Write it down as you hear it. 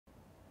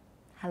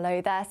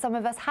Hello there. Some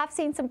of us have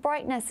seen some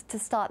brightness to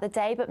start the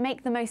day, but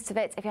make the most of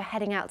it if you're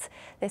heading out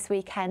this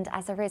weekend,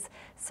 as there is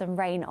some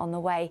rain on the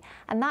way.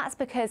 And that's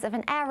because of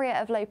an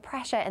area of low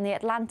pressure in the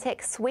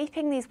Atlantic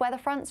sweeping these weather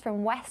fronts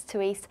from west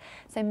to east.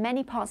 So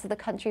many parts of the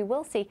country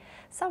will see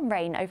some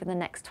rain over the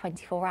next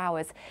 24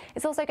 hours.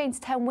 It's also going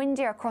to turn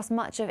windier across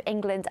much of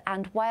England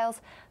and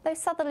Wales.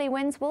 Those southerly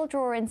winds will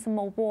draw in some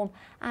more warm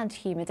and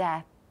humid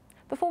air.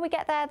 Before we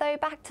get there, though,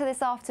 back to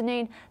this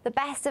afternoon, the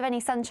best of any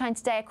sunshine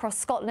today across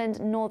Scotland,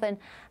 northern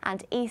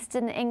and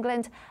eastern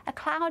England. A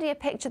cloudier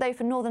picture, though,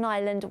 for Northern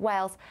Ireland,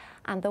 Wales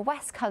and the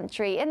West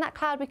Country. In that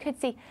cloud, we could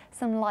see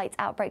some light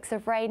outbreaks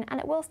of rain, and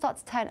it will start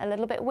to turn a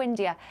little bit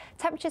windier.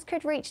 Temperatures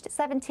could reach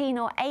 17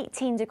 or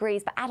 18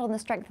 degrees, but add on the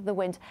strength of the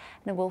wind,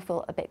 and it will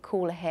feel a bit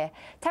cooler here.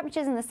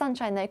 Temperatures in the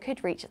sunshine, though,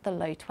 could reach the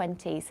low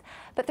 20s.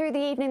 But through the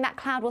evening, that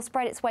cloud will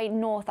spread its way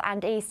north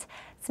and east.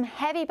 Some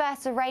heavy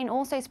bursts of rain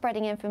also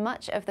spreading in for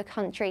much of the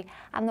country,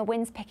 and the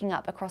winds picking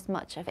up across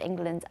much of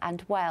England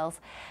and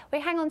Wales. We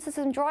hang on to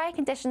some drier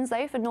conditions,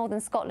 though, for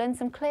northern Scotland.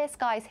 Some clear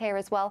skies here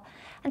as well,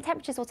 and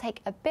temperatures will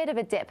take a bit of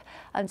a dip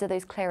under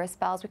those clearer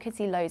spells. We could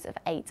see lows of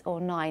 8 or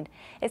 9.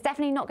 It's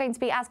definitely not going to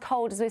be as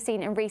cold as we've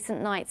seen in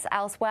recent nights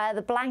elsewhere.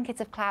 The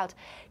blanket of cloud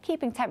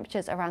keeping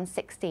temperatures around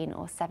 16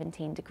 or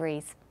 17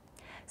 degrees.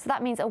 So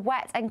that means a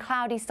wet and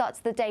cloudy start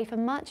to the day for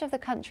much of the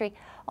country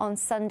on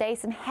Sunday.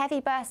 Some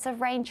heavy bursts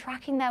of rain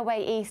tracking their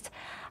way east.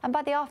 And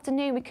by the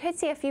afternoon, we could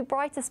see a few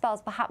brighter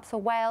spells, perhaps for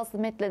Wales, the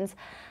Midlands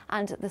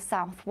and the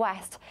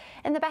southwest.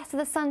 In the best of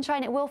the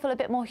sunshine, it will feel a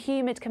bit more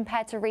humid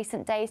compared to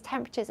recent days.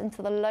 Temperatures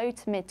into the low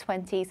to mid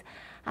 20s.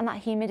 And that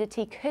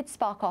humidity could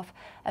spark off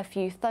a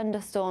few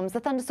thunderstorms. The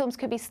thunderstorms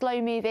could be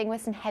slow moving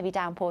with some heavy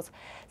downpours,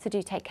 so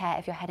do take care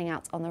if you're heading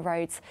out on the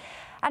roads.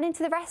 And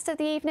into the rest of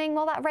the evening,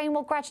 well, that rain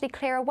will gradually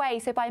clear away.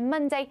 So by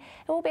Monday,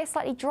 it will be a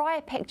slightly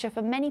drier picture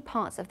for many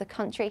parts of the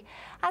country.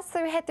 As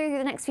we head through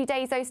the next few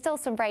days, though, still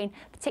some rain,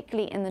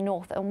 particularly in the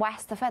north and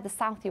west. The further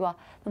south you are,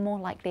 the more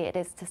likely it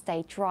is to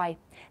stay dry.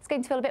 It's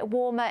going to feel a bit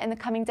warmer in the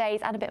coming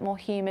days and a bit more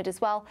humid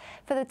as well.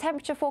 For the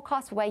temperature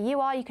forecast for where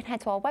you are, you can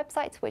head to our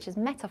website, which is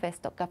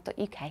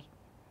metoffice.gov.uk.